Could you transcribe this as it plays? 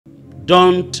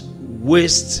Don't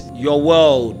waste your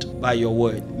world by your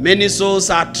word. Many souls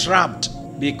are trapped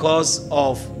because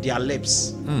of their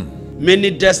lips. Many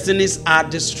destinies are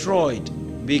destroyed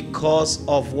because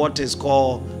of what is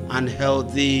called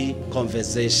unhealthy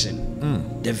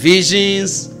conversation. The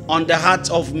visions on the hearts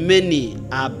of many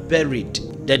are buried.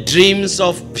 The dreams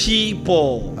of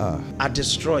people are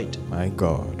destroyed. My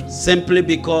God. Simply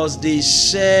because they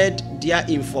shared their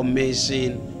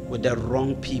information with the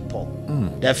wrong people.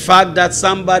 The fact that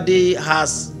somebody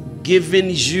has given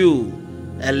you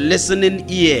a listening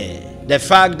ear, the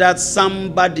fact that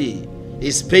somebody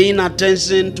is paying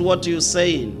attention to what you're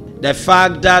saying, the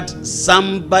fact that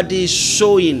somebody is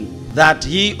showing that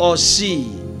he or she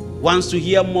wants to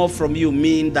hear more from you,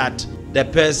 mean that the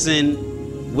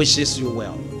person wishes you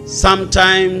well.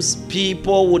 Sometimes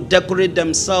people would decorate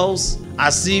themselves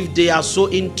as if they are so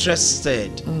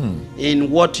interested in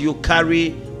what you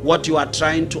carry, what you are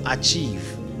trying to achieve.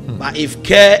 But if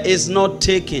care is not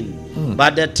taken,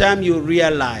 by the time you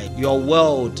realize, your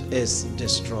world is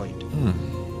destroyed.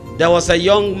 There was a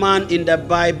young man in the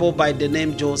Bible by the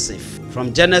name Joseph.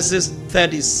 From Genesis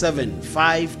 37,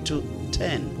 5 to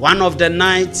 10. One of the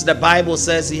nights, the Bible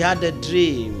says he had a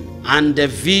dream, and the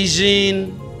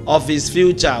vision of his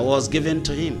future was given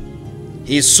to him.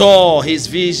 He saw his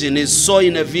vision. He saw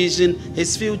in a vision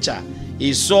his future.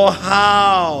 He saw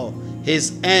how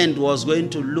his end was going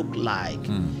to look like.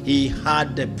 He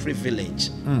had the privilege.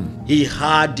 He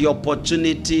had the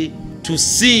opportunity to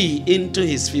see into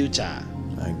his future.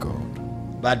 My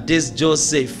God. But this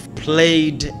Joseph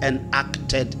played and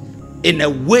acted in a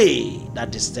way that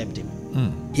disturbed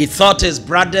him. He thought his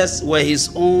brothers were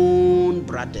his own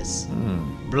brothers,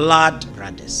 blood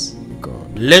brothers.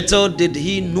 God. Little did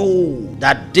he know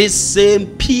that these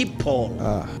same people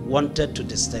wanted to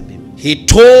disturb him. He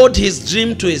told his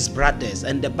dream to his brothers,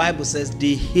 and the Bible says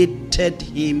they hated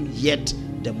him yet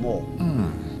the more.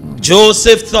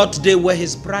 Joseph thought they were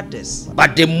his brothers,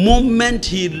 but the moment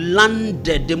he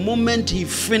landed, the moment he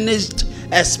finished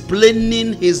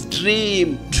explaining his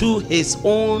dream to his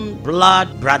own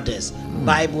blood brothers,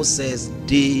 Bible says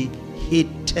they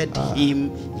hated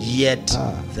him yet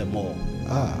the more.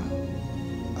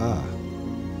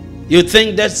 You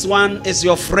think this one is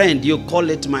your friend, you call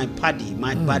it my buddy,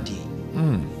 my buddy,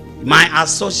 my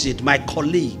associate, my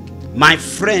colleague, my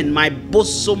friend, my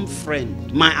bosom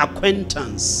friend, my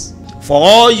acquaintance. For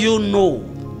all you know,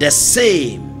 the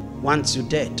same wants you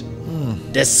dead.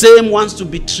 The same wants to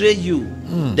betray you.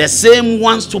 The same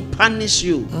wants to punish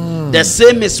you. The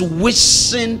same is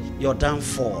wishing your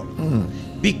downfall.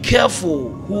 Be careful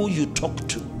who you talk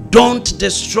to. Don't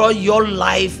destroy your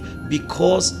life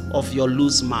because of your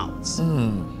loose mouths.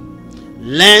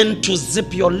 Learn to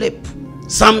zip your lip.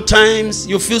 Sometimes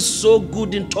you feel so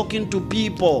good in talking to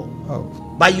people,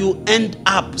 but you end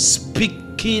up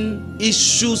speaking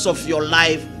issues of your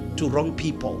life to wrong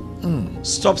people.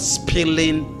 Stop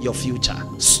spilling your future.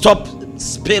 Stop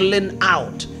spilling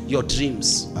out your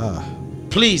dreams.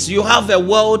 Please, you have a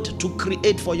world to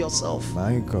create for yourself.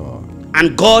 My God.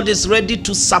 And God is ready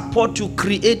to support you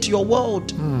create your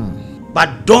world.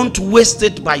 But don't waste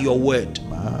it by your word.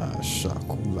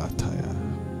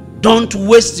 Don't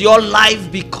waste your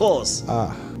life because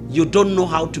you don't know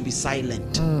how to be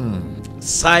silent.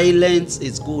 Silence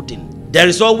is golden. There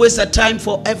is always a time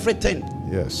for everything.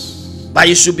 Yes. But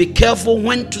you should be careful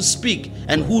when to speak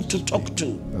and who to talk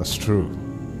to. That's true.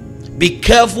 Be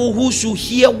careful who should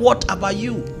hear what about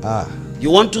you.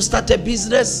 You want to start a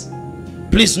business?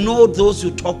 Please know those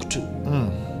you talk to.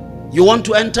 You want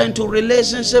to enter into a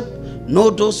relationship? Know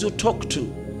those you talk to.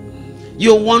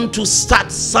 You want to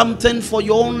start something for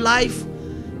your own life?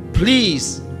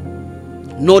 Please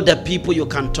know the people you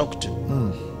can talk to.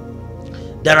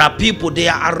 There are people, they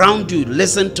are around you.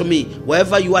 Listen to me.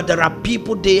 Wherever you are, there are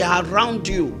people, they are around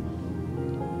you.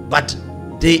 But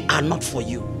they are not for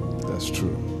you. That's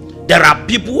true. There are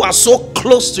people who are so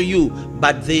close to you,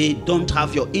 but they don't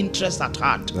have your interest at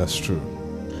heart. That's true.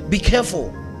 Be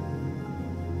careful.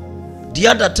 The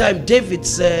other time, David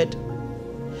said,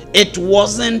 it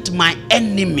wasn't my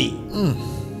enemy.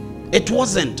 It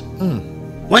wasn't.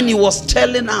 When he was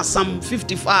telling us Psalm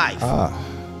 55,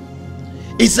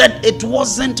 he said, it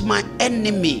wasn't my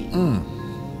enemy.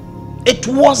 It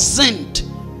wasn't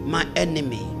my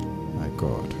enemy. My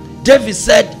God. David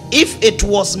said, if it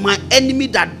was my enemy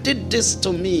that did this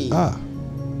to me, I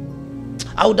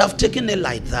would have taken it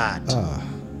like that.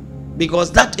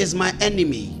 Because that is my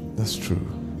enemy. That's true.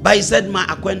 But he said, my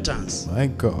acquaintance. My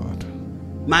God.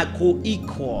 My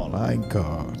co-equal. My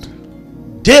God.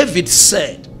 David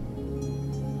said,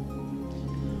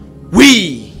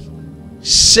 we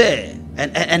share.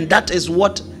 And that is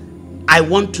what I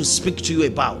want to speak to you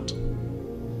about.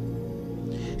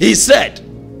 He said,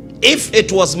 if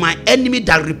it was my enemy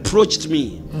that reproached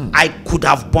me, I could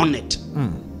have borne it.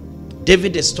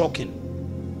 David is talking.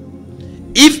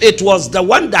 If it was the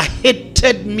one that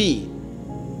hated me,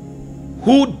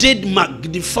 who did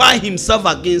magnify himself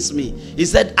against me, he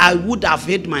said, I would have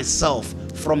hid myself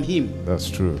from him. That's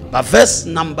true. But verse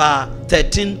number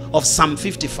 13 of Psalm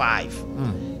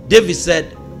 55, David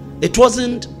said, it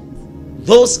wasn't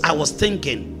those I was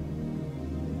thinking,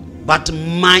 but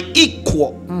my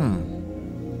equal,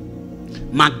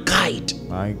 my guide,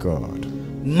 My God.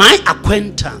 my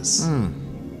acquaintance.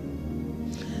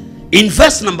 In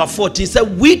verse number 14, he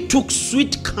said, we took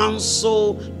sweet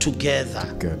counsel together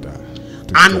Together.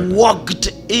 and walked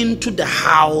into the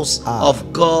house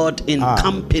of God in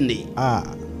company.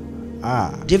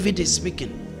 David is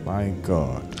speaking. My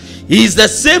God. He is the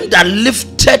same that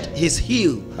lifted his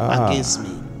heel against me.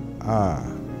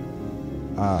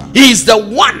 He is the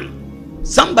one,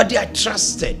 somebody I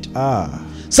trusted,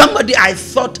 somebody I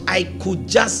thought I could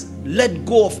just let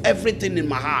go of everything in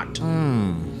my heart,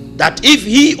 that if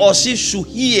he or she should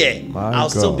hear, I'll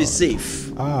still be safe.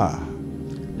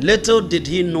 Little did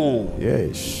he know,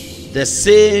 Yes. the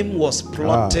same was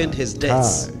plotting his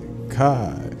death.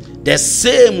 Kai. The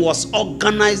same was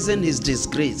organizing his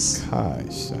disgrace. Kai.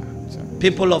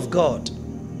 People of God,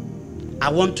 I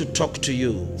want to talk to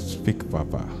you. Speak,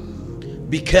 Papa.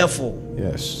 Be careful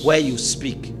Yes. where you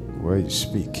speak Where you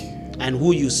speak. and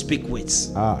who you speak with.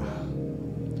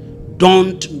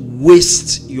 Don't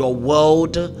waste your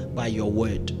world by your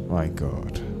word. My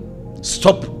God.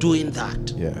 Stop doing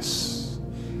that. Yes.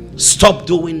 Stop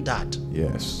doing that.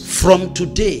 Yes. From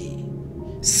today,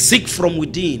 seek from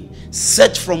within,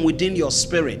 search from within your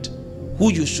spirit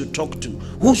who you should talk to,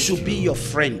 who should be your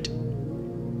friend,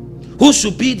 who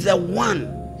should be the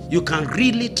one you can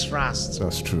really trust.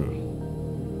 That's true.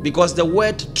 Because the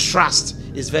word trust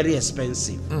is very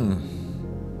expensive.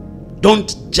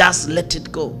 Don't just let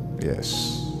it go.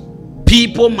 Yes.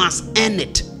 People must earn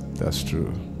it. That's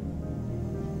true.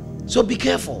 So be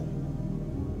careful.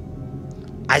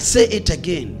 I say it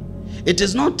again. It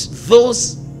is not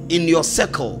those in your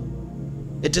circle.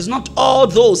 It is not all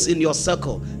those in your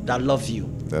circle that love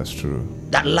you, That's true.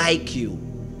 that like you,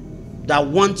 that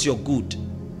want your good.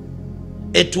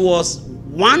 It was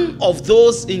one of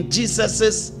those in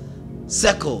Jesus's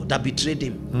circle that betrayed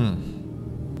him.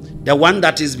 The one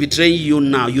that is betraying you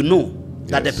now, you know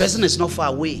that the person is not far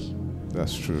away.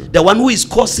 That's true. The one who is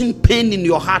causing pain in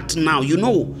your heart now, you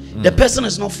know the person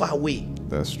is not far away.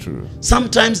 That's true.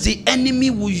 Sometimes the enemy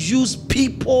will use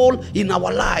people in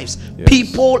our lives, Yes.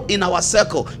 people in our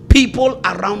circle, people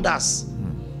around us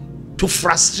to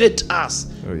frustrate us,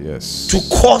 Oh, yes. to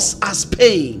cause us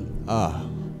pain.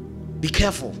 Be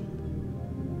careful.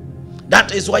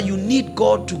 That is why you need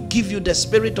God to give you the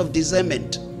spirit of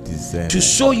discernment, Discernment. to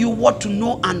show you what to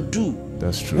know and do,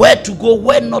 That's true. where to go,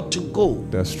 where not to go.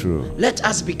 That's true. Let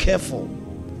us be careful.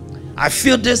 I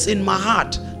feel this in my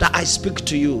heart that I speak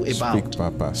to you about. Speak,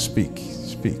 Papa. Speak.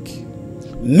 Speak.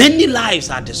 Many lives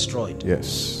are destroyed.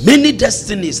 Yes. Many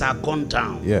destinies are gone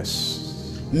down.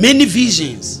 Yes. Many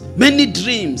visions, many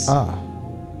dreams,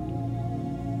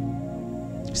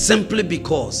 simply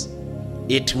because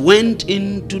it went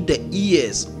into the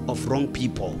ears of wrong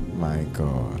people My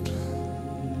God.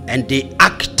 and they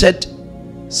acted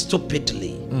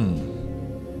stupidly,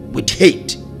 with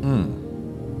hate,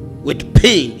 with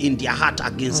pain in their heart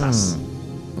against us.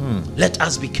 Let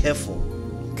us be careful.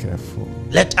 Careful.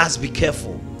 Let us be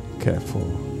careful.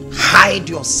 Careful. Hide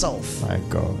yourself. My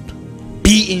God.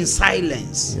 Be in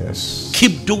silence. Yes.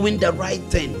 Keep doing the right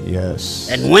thing. Yes.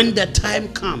 And when the time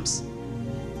comes,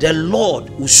 the Lord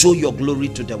will show your glory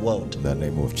to the world. In the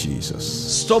name of Jesus.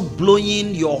 Stop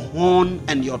blowing your horn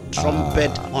and your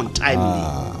trumpet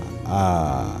untimely.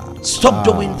 Stop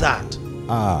doing that.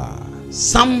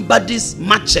 Somebody's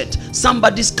machete,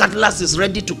 somebody's cutlass is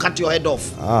ready to cut your head off.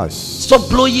 Stop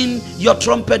blowing your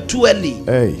trumpet too early.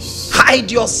 Hey. Hide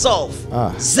yourself.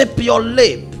 Zip your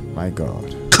lip. My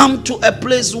God. Come to a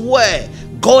place where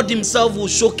God himself will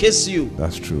showcase you.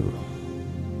 That's true.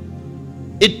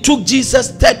 It took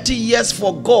Jesus 30 years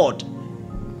for God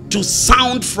to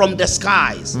sound from the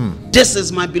skies. This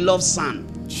is my beloved son,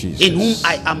 Jesus. in whom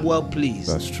I am well pleased.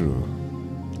 That's true.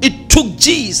 It took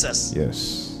Jesus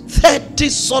Yes. 30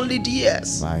 solid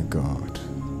years. My God.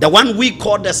 The one we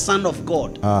call the Son of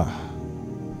God.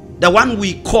 The one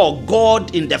we call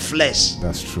God in the flesh.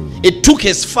 That's true. It took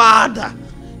his father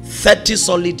 30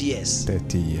 solid years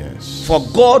 30 years. for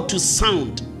God to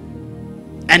sound.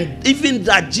 And even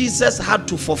that Jesus had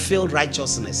to fulfill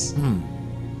righteousness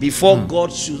before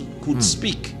God could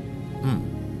speak.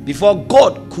 before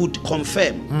God could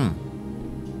confirm,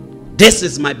 this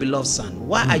is my beloved son.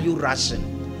 Why are you rushing?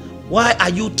 Why are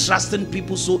you trusting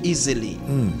people so easily?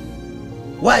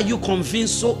 Why are you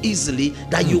convinced so easily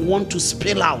that you want to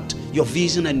spill out your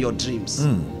vision and your dreams?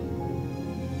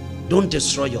 Don't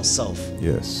destroy yourself.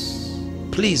 Yes.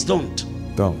 Please don't.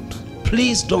 Don't.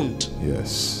 Please don't.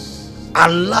 Yes.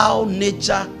 Allow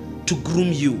nature to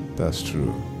groom you. That's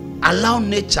true. Allow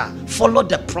nature. Follow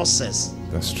the process.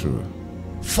 That's true.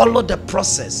 Follow the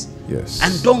process. Yes.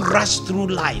 And don't rush through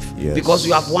life, Yes. because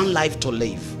you have one life to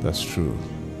live. That's true.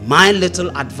 My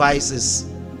little advice is,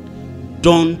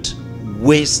 don't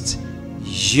waste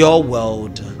your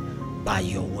world by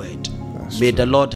your word. That's May true. the Lord